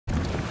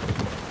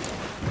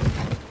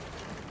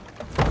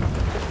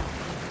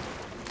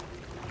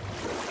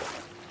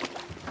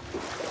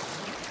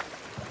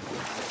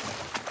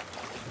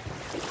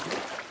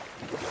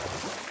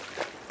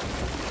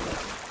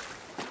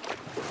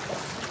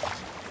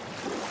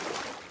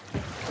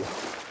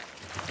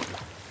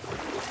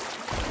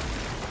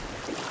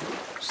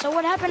So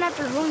what happened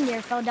after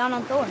Hrungnir fell down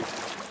on Thor?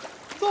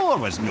 Thor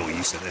was no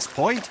use at this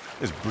point.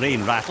 His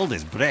brain rattled,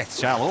 his breath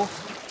shallow,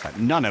 but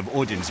none of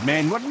Odin's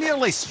men were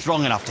nearly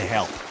strong enough to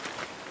help.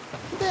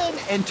 Then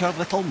entered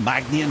little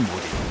Magni and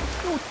Modi,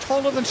 no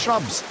taller than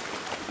shrubs.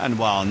 And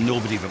while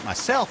nobody but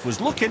myself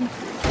was looking,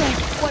 they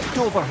flipped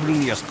over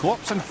Hrungnir's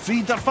corpse and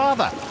freed their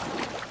father.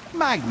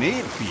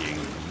 Magni, being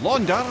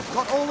Launder,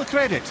 got all the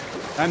credit,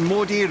 and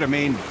Modi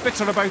remained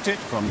bitter about it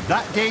from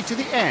that day to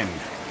the end,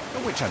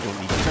 which I don't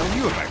need to tell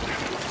you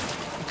about.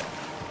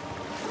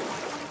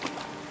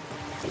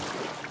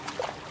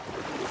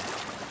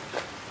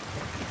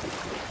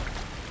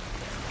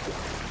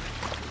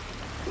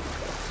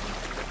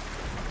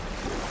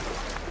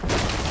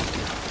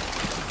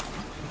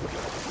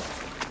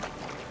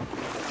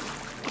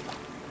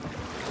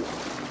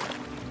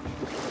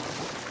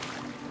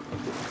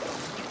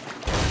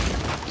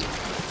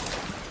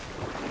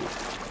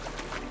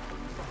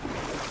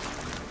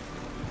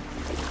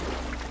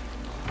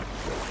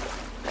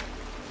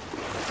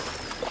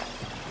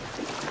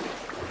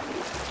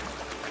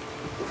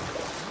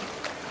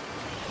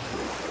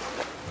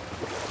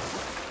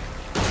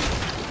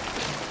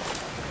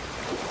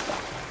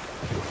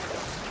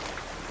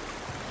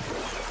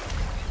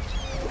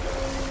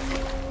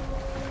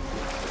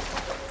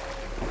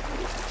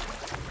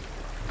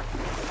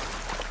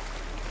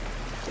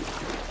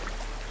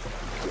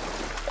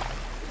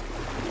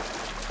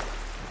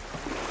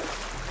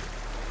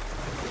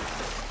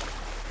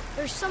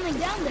 There's something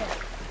down there.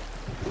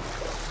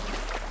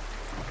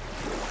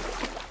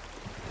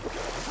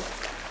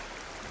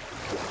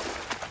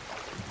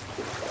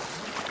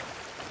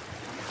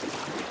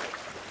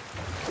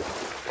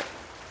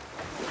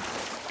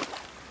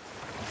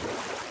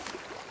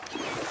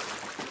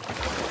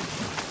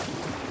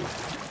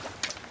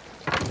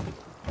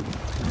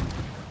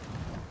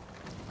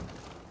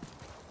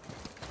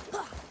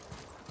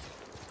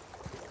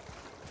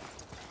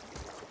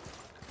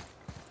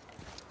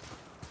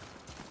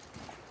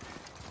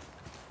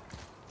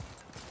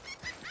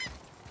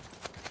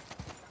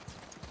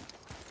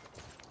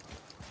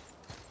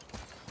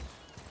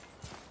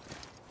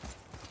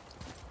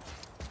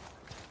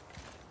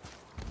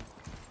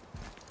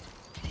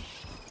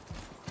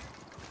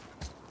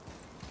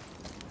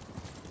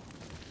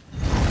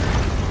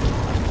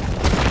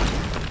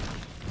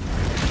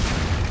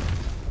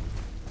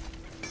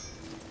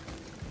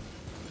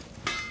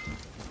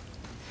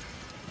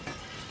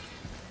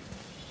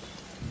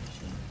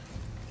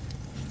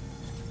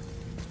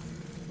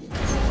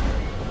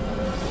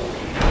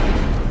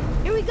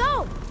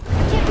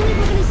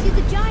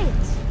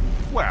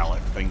 Well,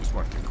 if things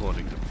work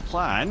according to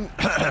plan...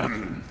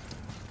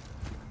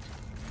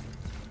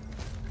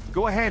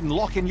 Go ahead and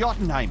lock in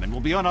Jotunheim and we'll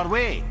be on our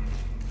way.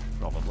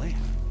 Probably.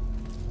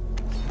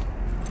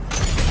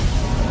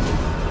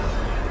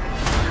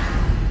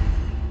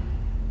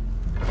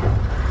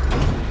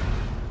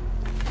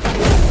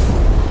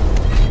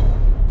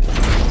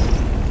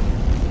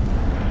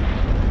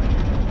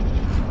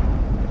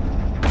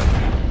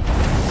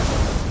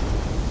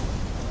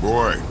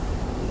 Boy,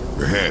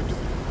 ahead.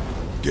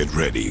 Get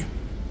ready.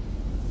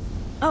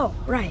 Oh,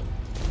 right.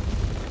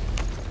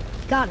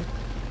 Got it.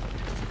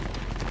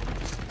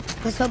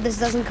 Let's hope this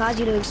doesn't cause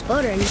you to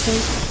explode or anything.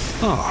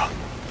 Oh,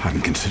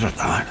 hadn't considered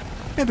that.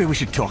 Maybe we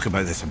should talk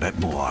about this a bit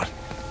more.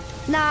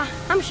 Nah,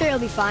 I'm sure you'll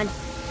be fine.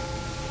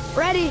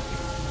 Ready?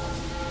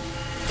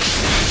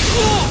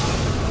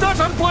 Oh, that's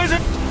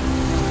unpleasant!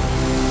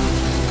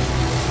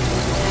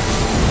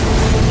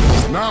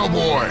 Now,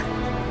 boy!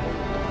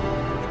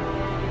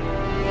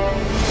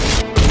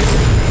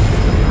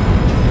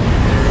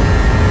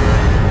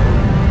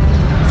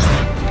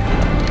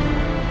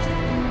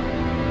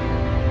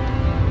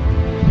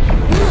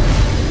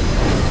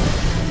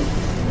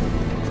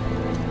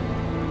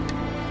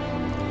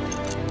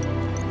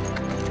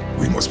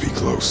 We must be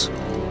close.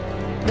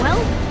 Well,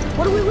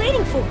 what are we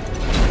waiting for?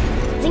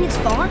 Think it's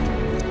far?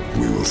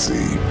 We will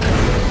see.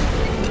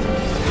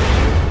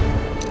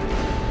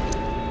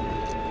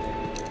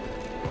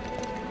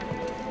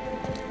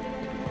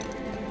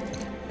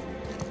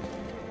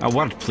 A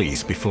word,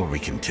 please, before we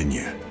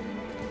continue.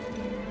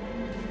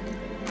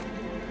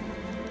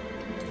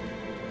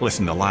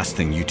 Listen, the last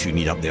thing you two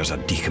need up there's a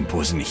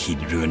decomposing heat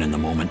ruin in the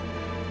moment.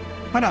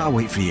 Why don't I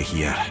wait for you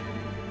here?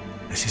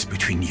 This is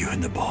between you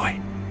and the boy.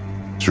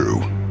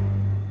 True.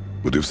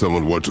 But if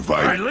someone were to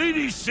fight... My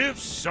lady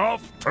Sif's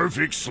soft,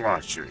 perfect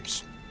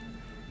sloshers.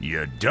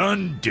 You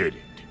done did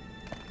it.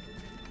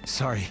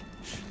 Sorry.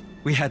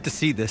 We had to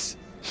see this.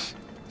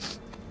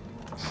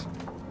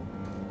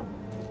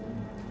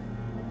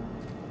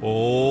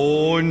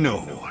 Oh,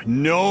 no.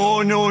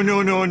 No, no,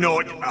 no, no,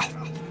 no.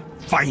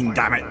 Fine,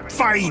 damn it.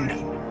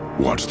 Fine!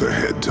 Watch the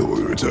head till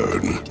we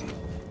return.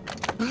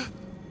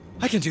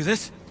 I can do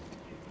this.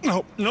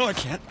 No, no, I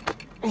can't.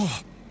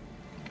 Oh.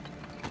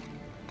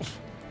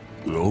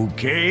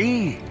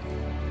 Okay.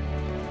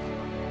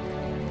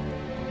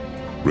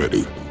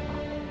 Ready.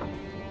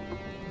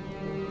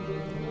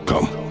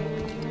 Come.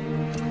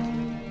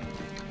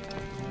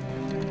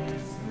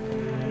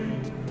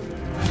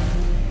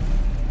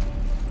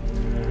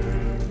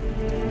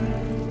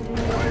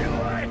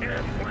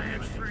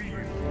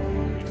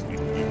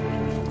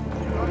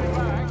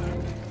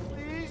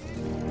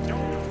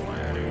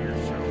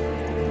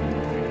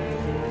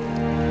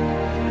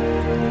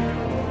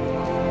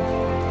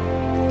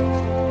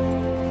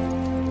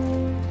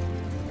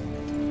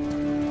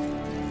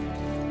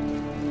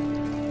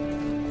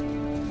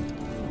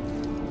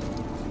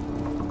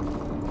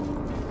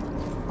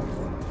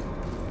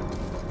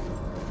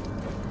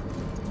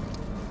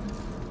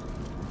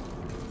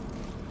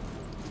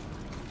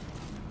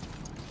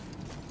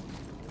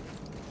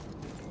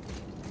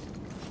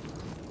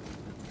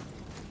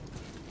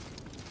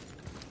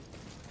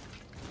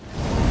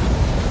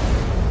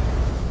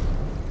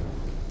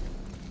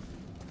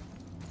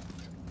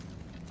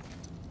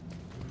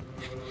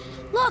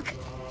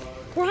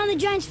 the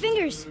giant's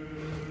fingers.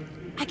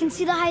 I can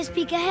see the highest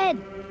peak ahead.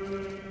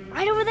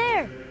 Right over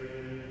there.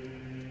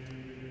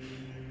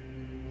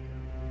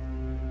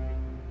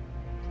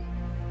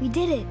 We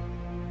did it.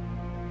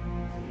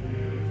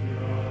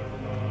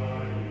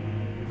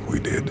 We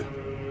did.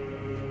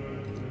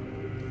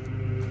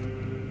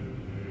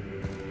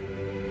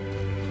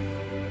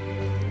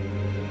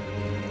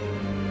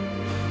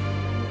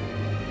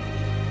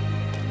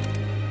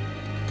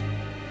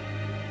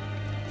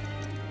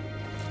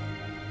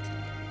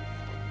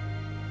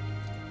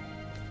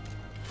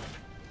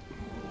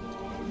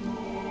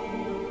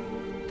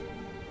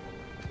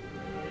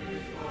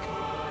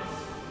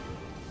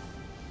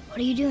 What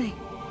are you doing?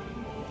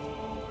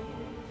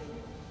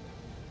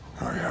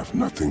 I have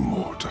nothing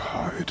more to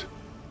hide.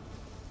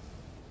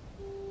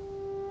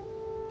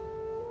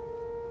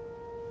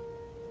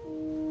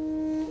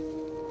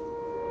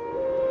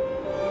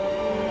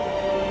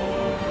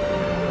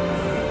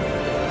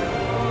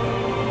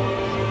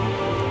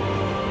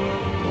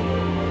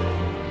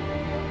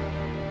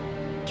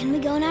 Can we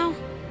go now?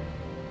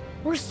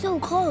 We're so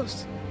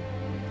close.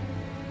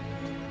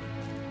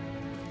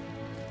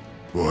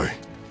 Boy.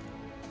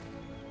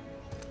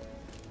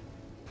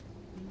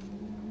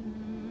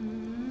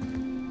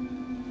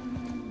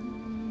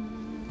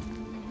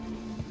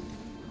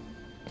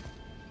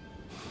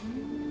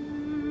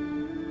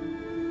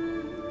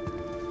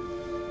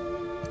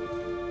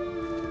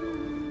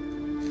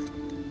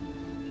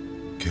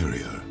 Carry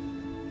her.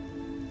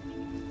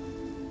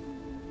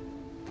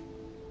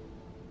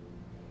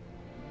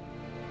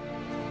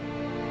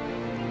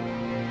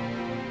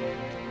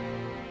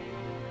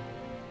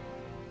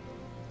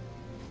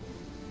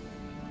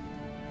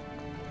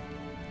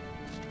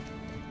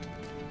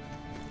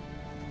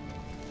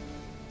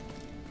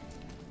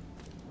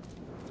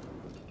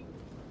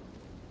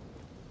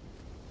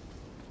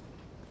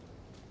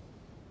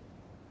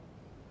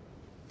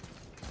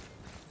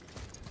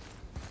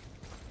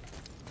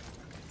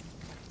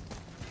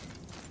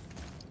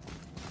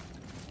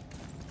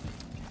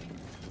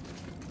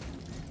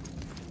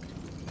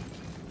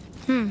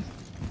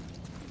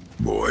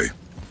 Boy.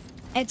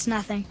 It's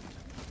nothing.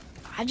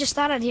 I just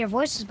thought I'd hear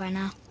voices by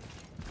now.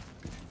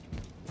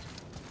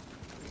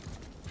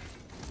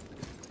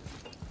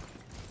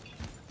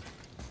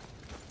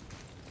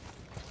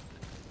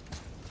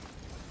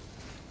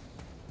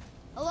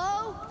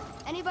 Hello?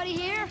 Anybody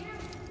here?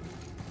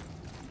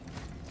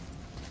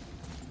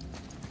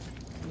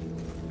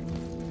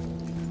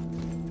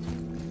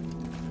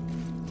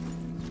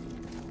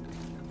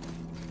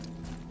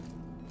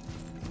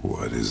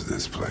 What is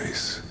this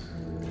place?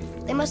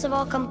 They must have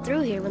all come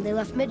through here when they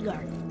left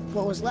Midgard.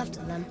 What was left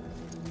of them.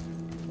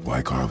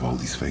 Why carve all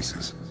these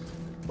faces?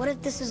 What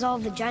if this is all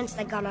the giants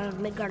that got out of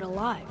Midgard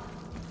alive?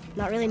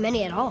 Not really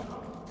many at all.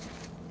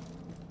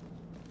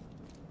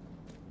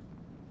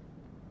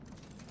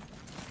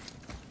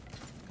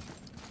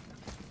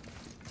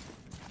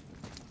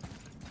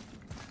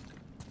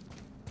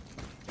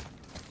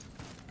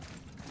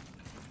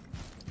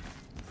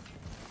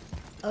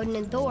 Odin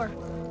and Thor,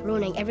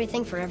 ruining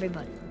everything for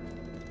everybody.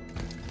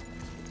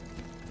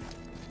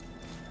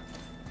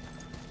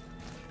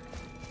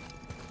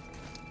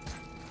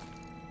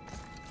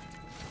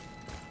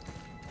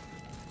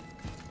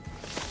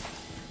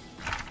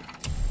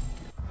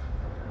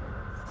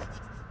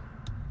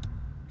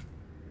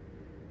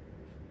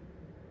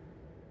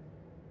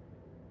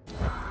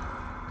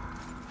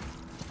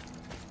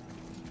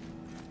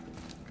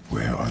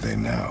 Where are they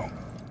now?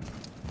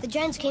 The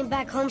giants came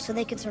back home so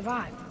they could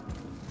survive.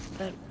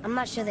 But I'm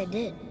not sure they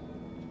did.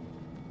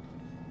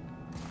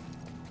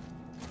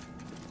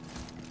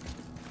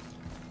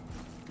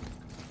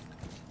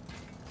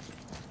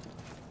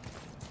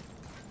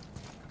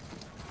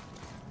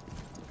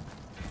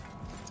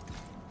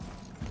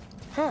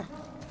 Huh.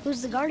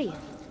 Who's the Guardian?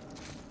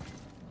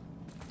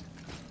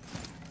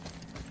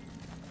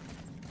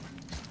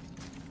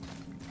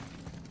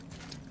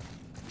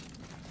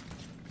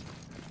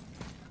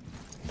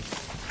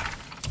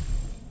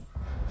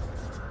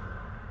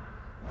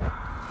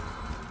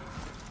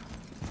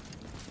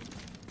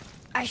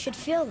 I should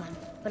feel them,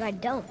 but I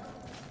don't.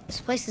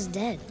 This place is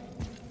dead.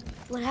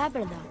 What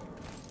happened to them?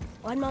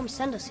 Why'd Mom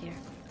send us here?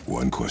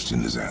 One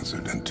question is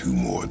answered and two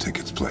more take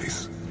its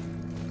place.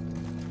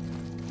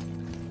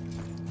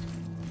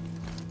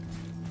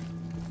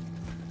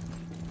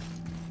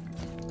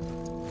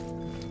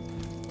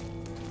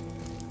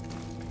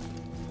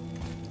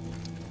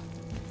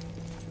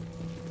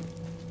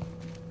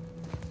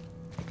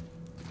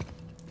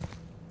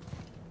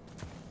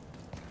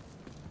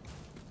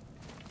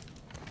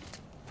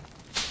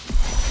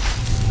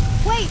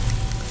 Wait!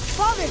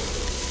 Father!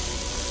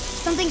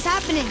 Something's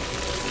happening!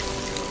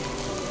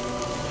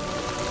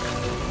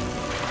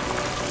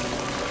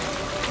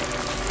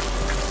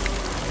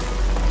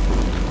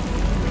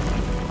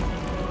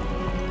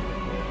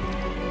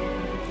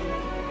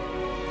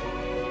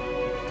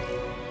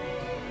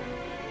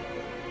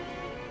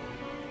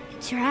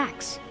 It's your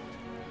axe.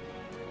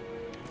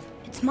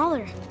 It's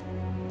smaller.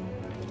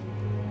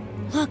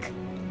 Look!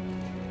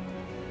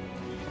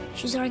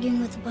 She's arguing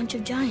with a bunch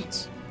of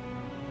giants.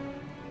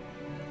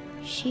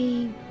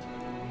 She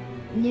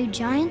knew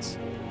giants?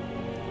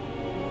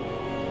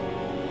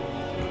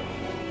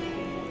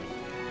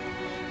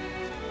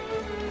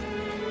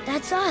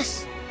 That's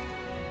us.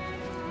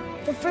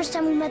 The first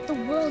time we met the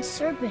world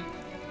serpent.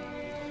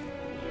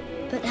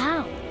 But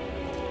how?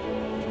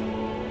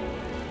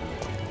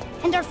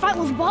 And our fight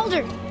with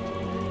Baldur.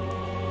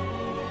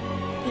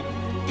 But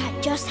that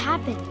just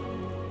happened.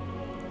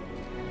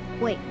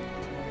 Wait.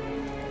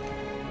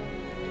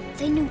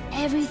 They knew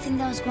everything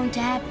that was going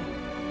to happen.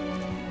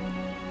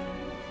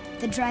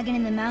 The dragon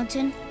in the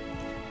mountain,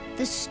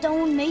 the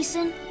stone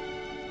mason,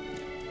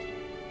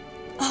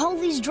 all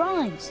these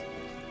drawings.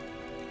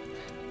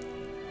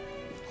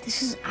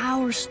 This is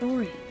our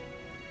story.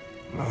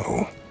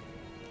 No.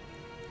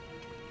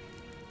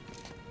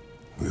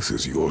 This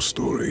is your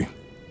story.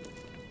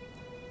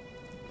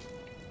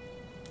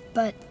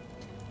 But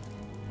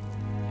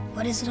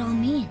what does it all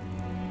mean?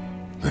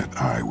 That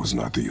I was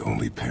not the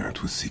only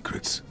parent with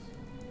secrets.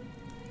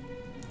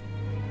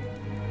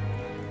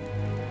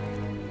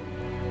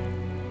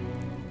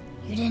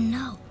 You didn't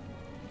know.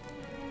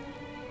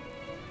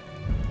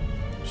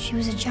 She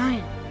was a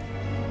giant.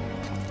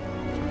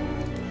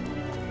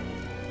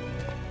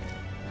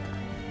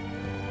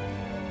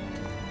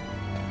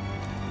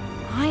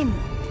 I'm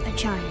a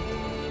giant.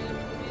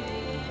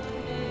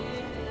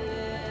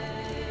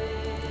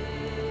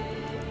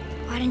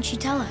 Why didn't she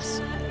tell us?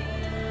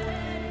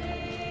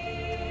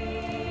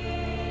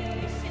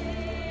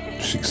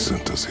 She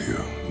sent us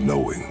here,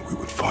 knowing we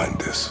would find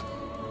this.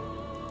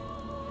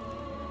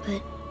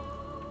 But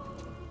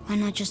why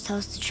not just tell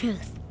us the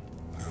truth?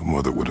 Your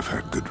mother would have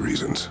had good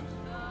reasons.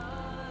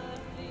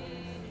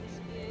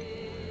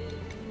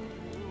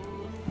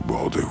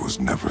 Baldur was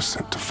never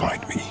sent to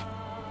find me.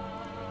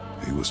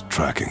 He was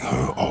tracking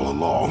her all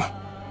along,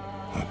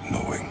 not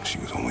knowing she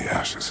was only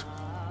ashes.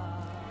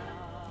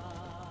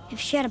 If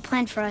she had a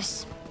plan for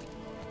us,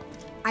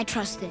 I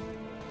trust it.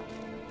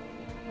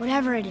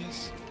 Whatever it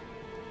is.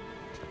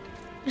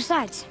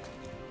 Besides,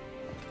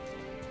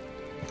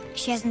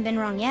 she hasn't been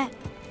wrong yet.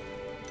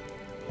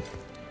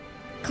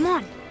 Come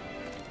on.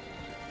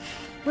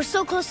 We're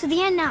so close to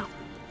the end now.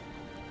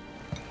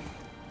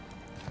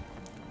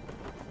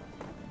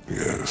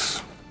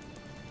 Yes.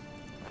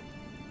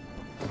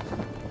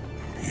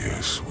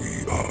 Yes,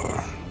 we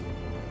are.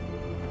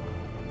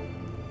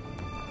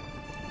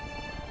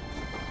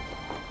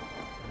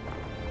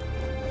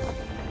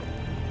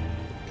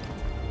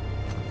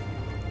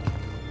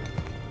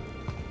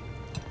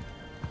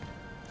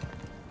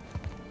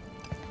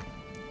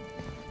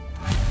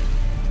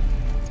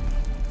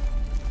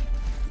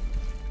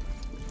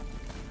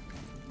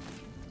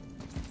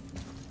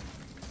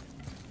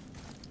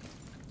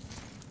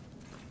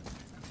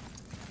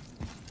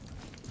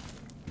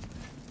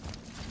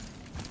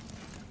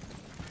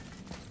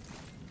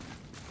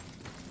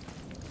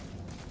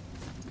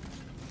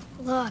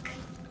 Look,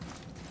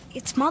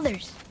 it's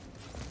Mother's.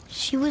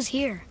 She was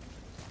here.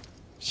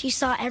 She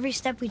saw every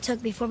step we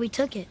took before we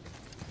took it.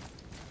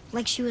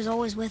 Like she was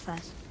always with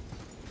us.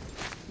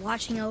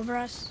 Watching over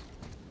us.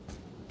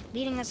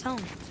 Leading us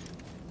home.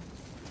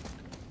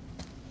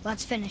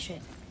 Let's finish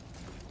it.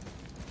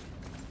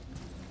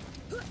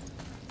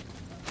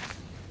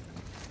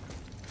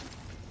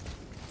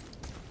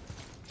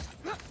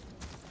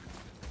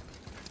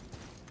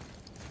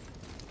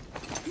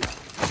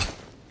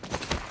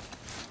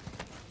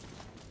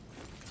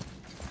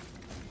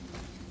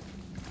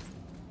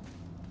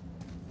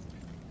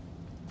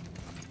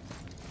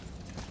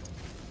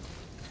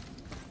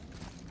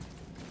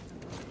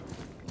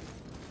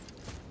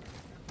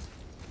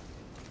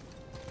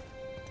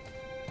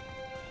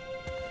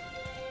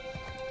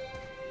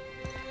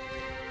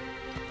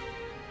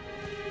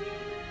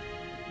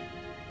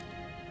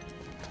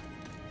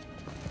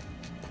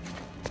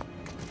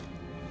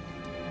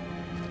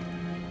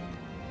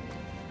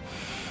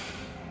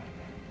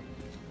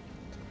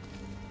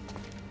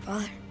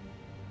 Father?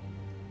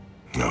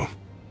 No.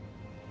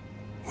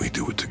 We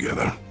do it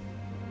together.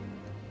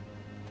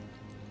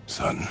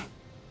 Son.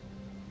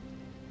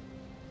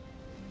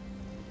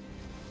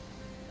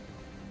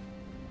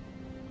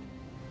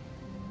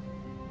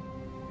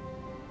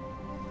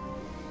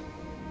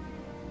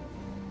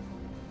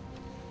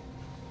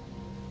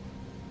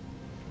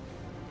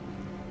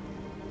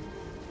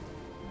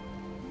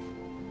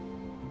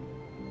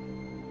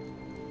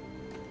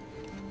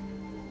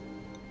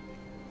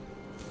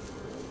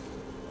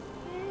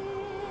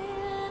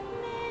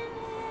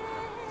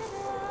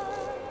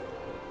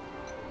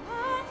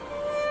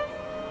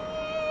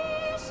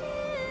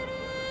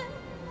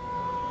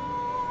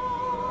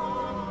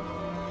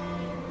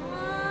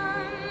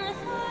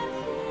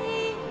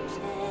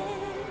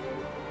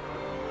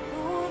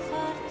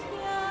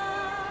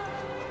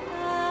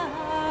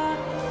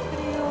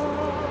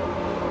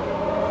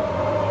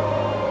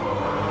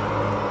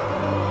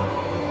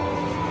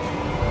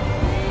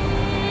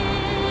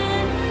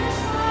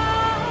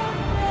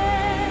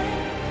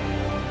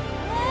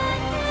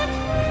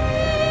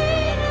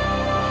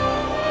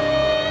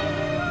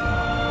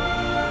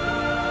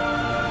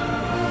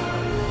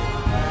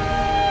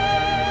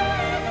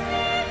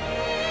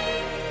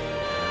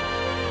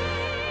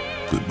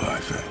 Goodbye,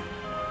 Faye.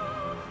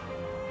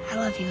 I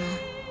love you, Mom.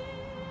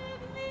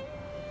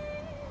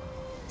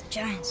 The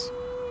Giants.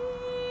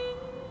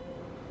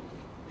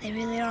 They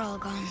really are all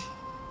gone.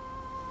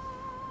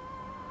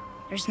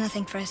 There's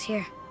nothing for us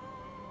here.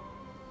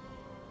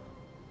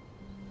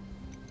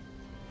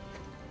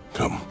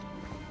 Come.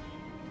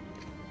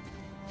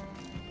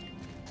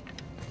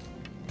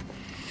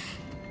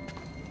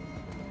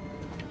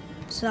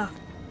 So,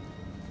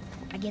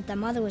 I get that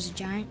Mother was a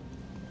giant,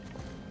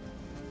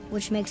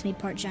 which makes me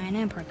part giant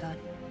and part god.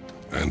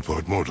 And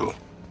part mortal.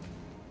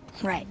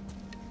 Right.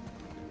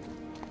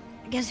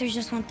 I guess there's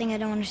just one thing I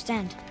don't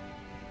understand.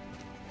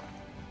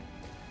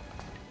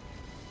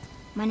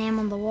 My name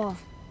on the wall.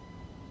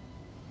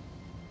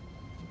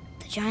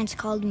 The Giants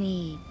called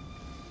me...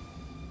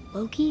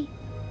 Loki?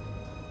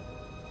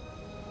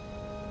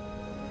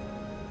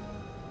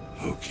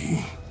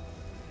 Loki.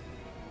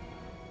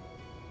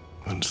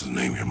 That's the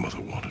name your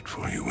mother wanted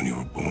for you when you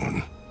were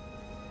born.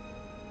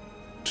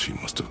 She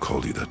must have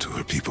called you that to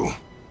her people.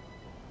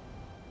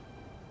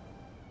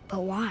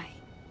 But why?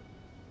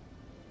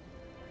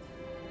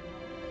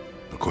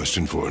 A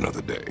question for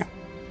another day.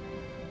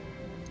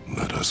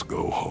 Let us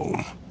go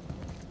home.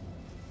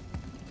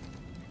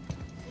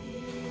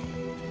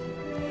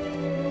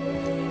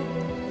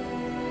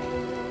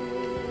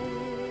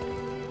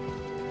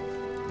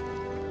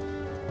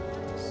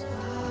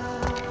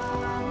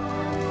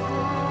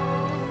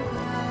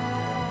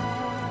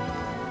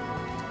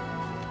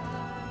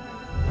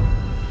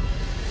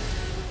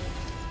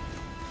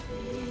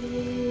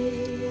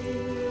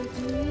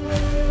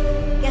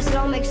 Guess it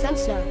all makes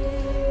sense now.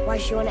 Why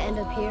she want to end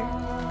up here?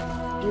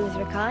 Be with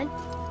her kind?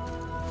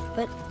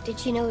 But did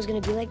she know it was going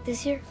to be like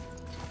this here?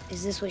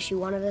 Is this what she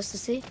wanted us to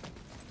see?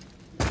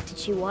 Did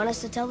she want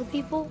us to tell the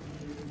people?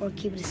 Or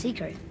keep it a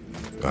secret?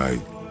 I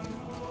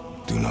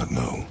do not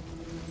know.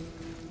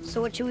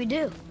 So what should we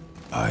do?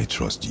 I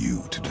trust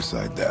you to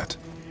decide that.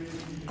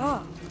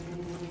 Oh.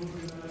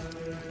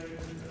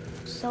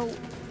 So,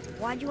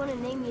 why'd you want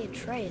to name me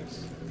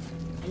Atreus?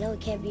 I know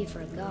it can't be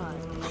for a god.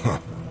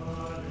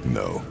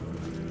 No.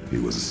 He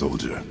was a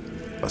soldier.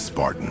 A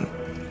Spartan.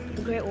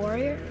 A great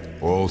warrior?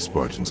 All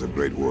Spartans are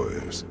great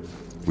warriors.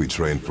 We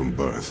trained from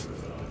birth.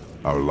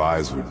 Our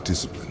lives were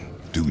discipline,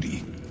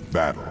 duty,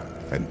 battle,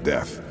 and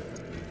death.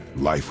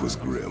 Life was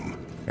grim,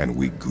 and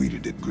we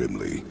greeted it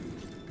grimly.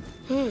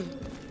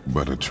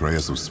 But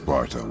Atreus of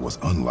Sparta was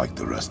unlike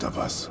the rest of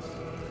us.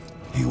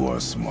 He wore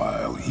a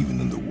smile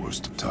even in the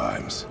worst of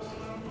times.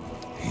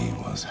 He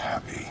was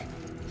happy.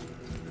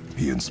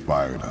 He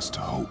inspired us to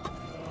hope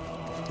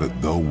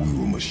that though we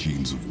were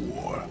machines of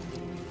war,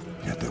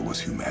 yet there was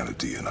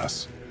humanity in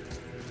us.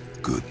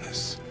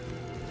 Goodness.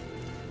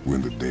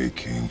 When the day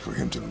came for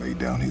him to lay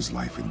down his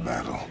life in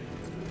battle,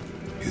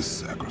 his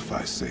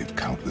sacrifice saved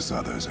countless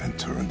others and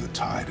turned the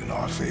tide in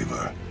our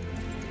favor.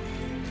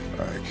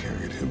 I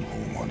carried him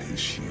home on his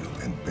shield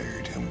and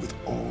buried him with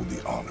all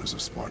the honors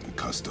of Spartan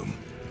custom.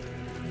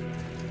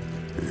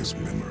 His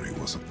memory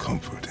was a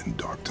comfort in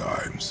dark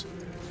times.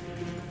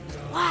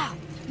 Wow,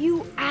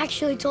 you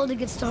actually told a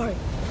good story.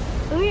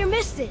 Amir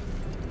missed it.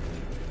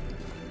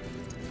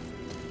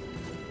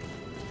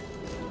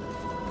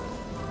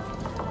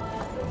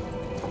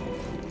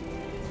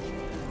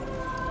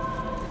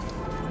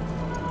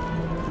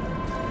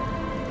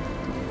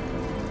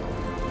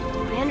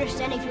 I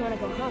understand if you want to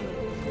go home,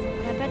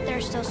 but I bet there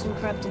are still some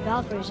corrupted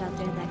Valkyries out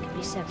there that could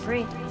be set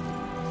free.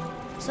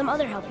 Some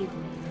other help people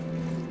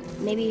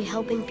need. Maybe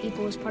helping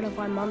people is part of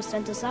why Mom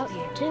sent us out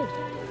here, too.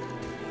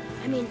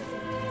 I mean,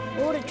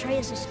 what would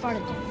Atreus of Sparta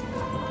do?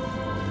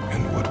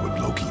 And what would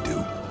Loki do?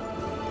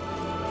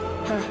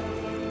 Huh.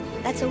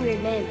 That's a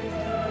weird name.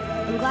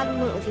 I'm glad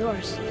we went with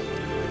yours.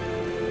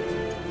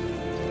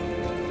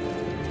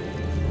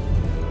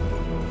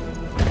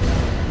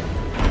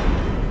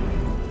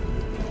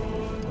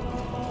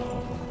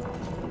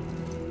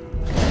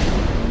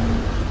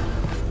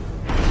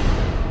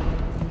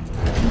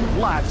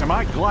 Lads, am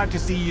I glad to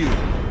see you.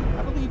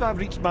 I believe I've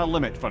reached my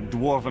limit for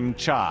dwarven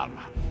charm.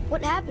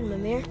 What happened,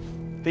 Mimir?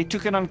 They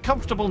took an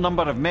uncomfortable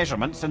number of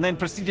measurements and then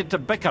proceeded to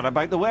bicker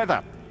about the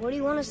weather. Where do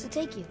you want us to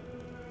take you?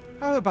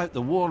 How about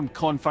the warm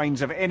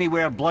confines of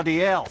anywhere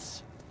bloody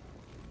else?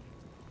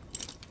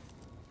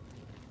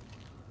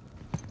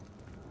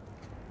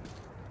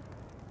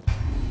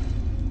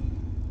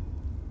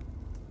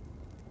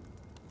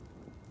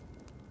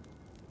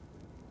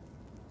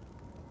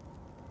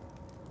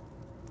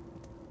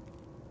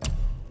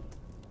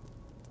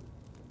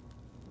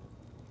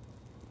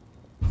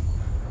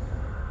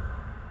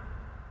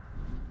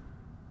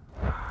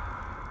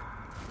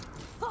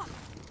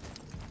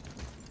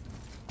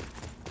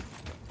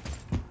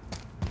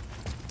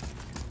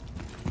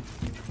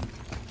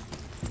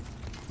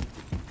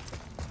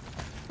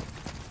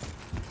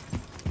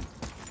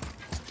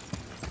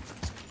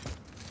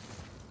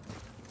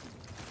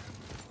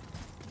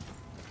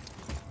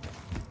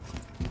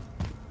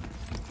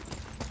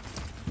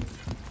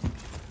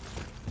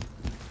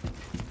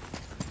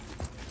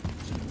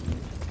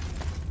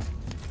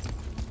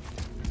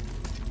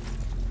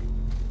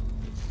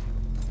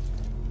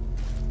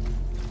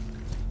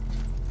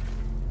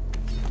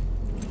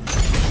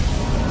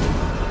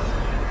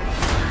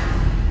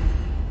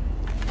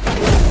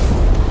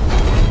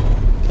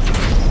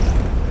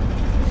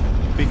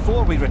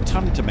 we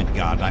return to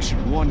Midgard, I should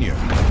warn you.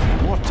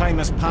 More time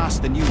has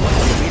passed than you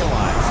likely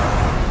realise.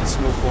 The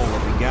snowfall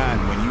that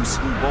began when you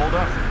slew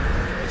Balder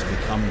has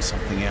become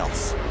something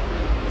else.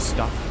 The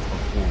stuff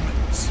of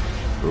omens.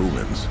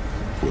 Omens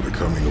for the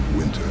coming of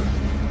winter.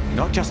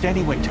 Not just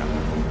any winter,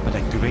 but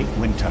a great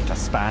winter to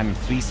span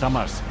 3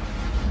 summers.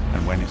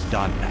 And when it's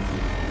done,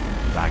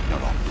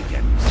 Ragnarok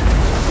begins.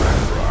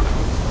 Ragnarok.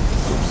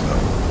 Some snow.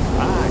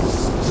 Aye,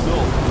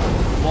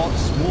 snow.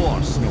 Lots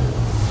more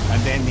snow.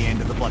 And then the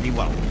end of the bloody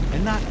world,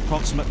 in that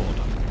approximate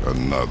order.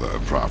 Another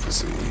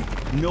prophecy.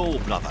 No,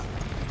 brother.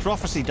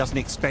 Prophecy doesn't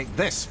expect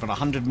this for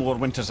 100 more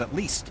winters at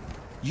least.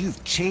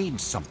 You've changed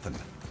something.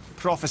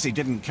 Prophecy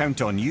didn't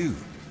count on you.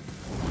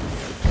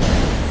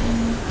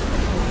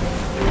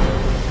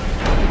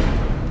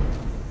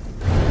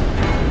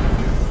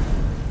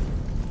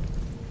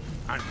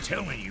 I'm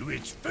telling you,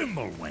 it's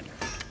Fimbulwinter.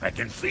 I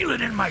can feel it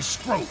in my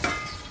scrotum.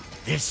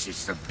 This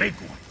is the big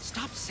one.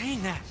 Stop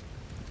saying that.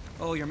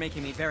 Oh, you're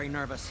making me very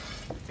nervous.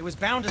 It was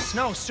bound to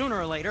snow sooner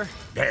or later.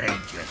 That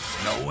ain't just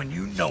snow, and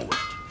you know it.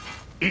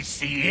 It's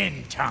the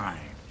end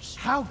times.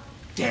 How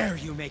dare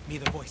you make me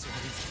the voice of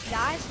reason?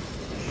 Guys?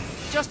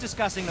 Just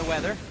discussing the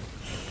weather.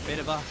 Bit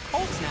of a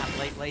cold snap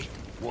lately.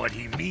 What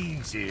he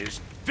means is,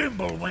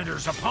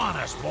 Fimbulwinter's upon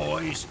us,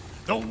 boys.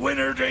 The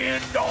winter to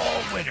end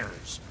all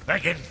winters. I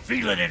can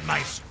feel it in my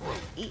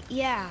scrotum.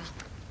 Yeah.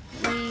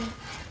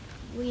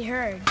 We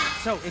heard.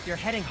 So, if you're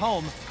heading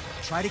home,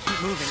 try to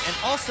keep moving. And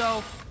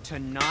also, to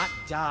not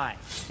die.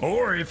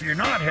 Or if you're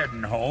not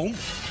heading home,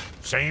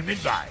 same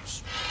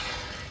advice.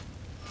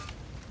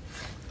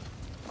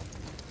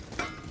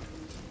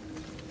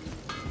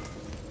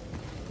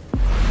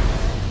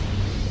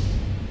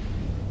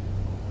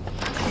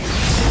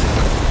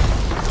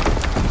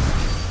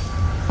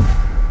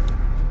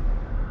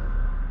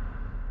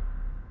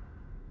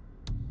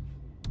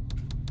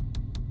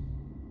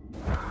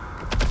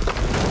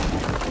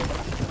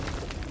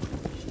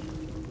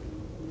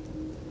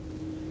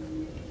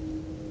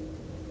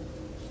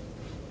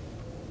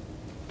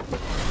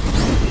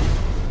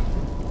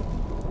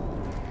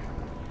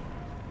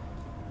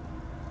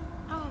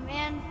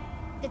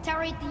 The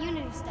tower ate the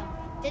Unity Stone,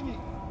 didn't it?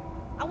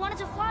 I wanted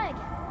to fly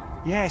again.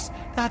 Yes,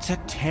 that's a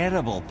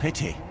terrible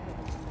pity.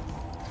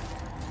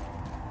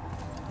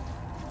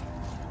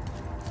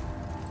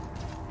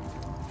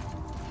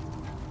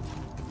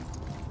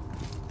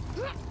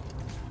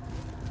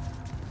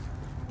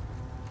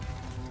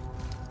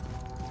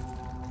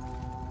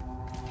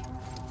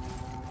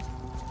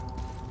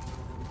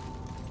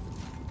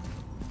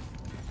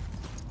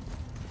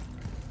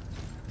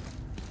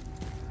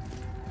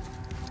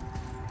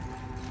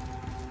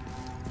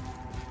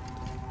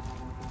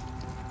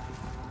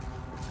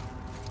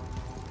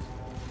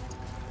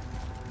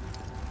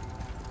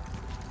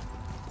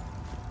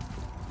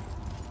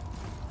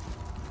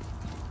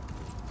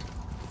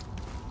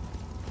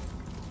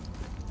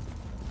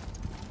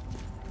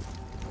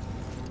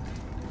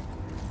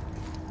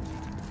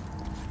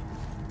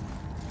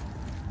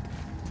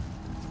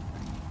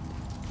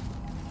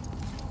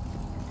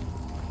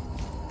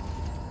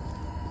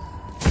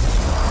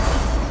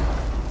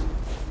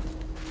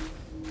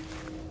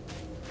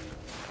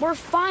 We're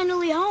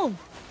finally home.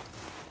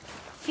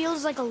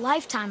 Feels like a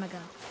lifetime ago.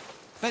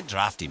 Bit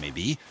drafty,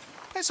 maybe.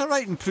 It's a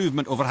right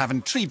improvement over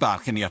having tree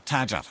bark in your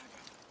tadger.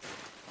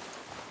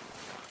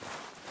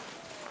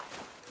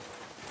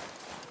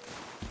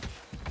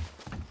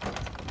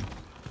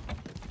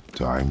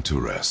 Time to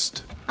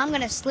rest. I'm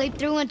gonna sleep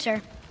through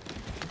winter.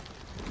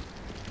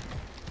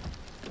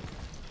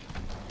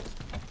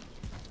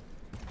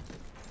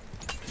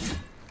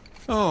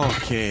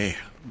 Okay,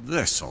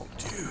 this'll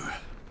do.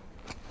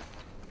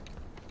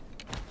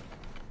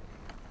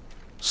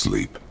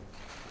 Sleep.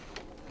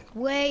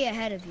 Way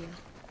ahead of you.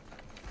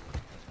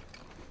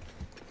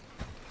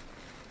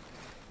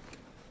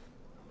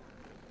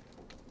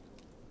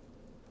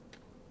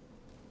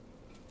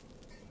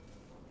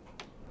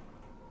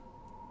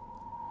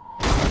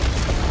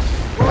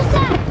 What was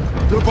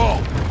that? The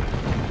ball!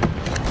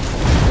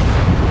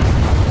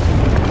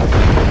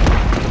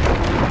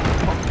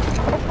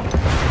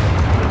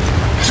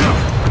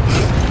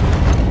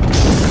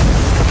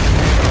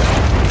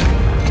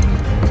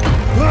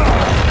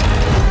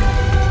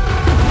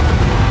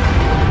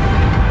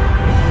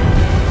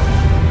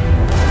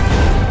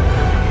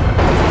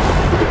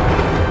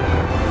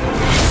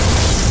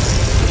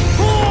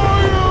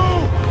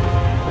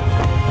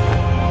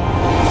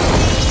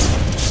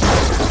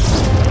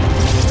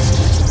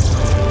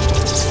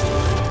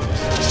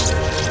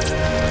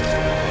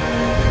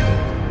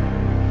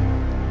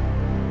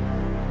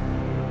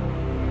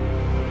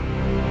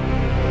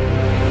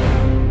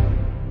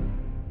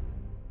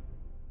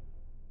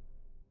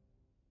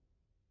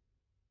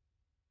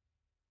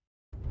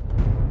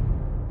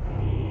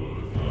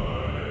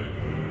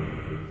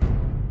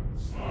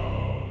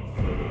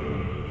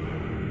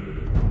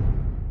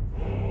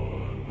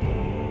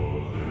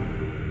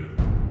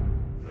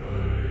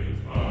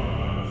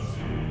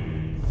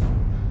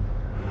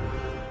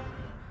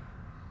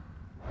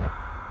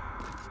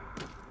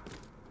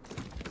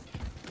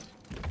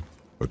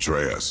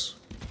 Atreus,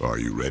 are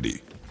you ready?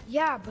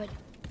 Yeah, but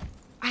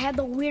I had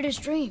the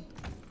weirdest dream.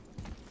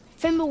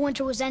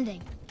 Fimbulwinter was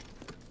ending,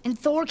 and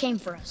Thor came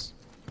for us,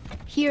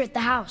 here at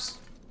the house.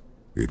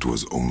 It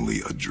was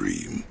only a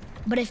dream.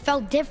 But it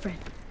felt different.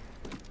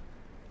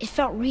 It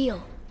felt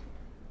real.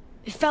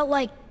 It felt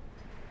like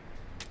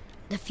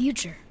the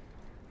future.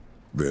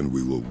 Then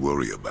we will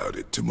worry about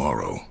it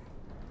tomorrow.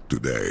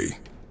 Today,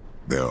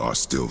 there are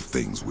still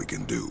things we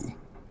can do.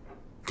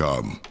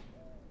 Come.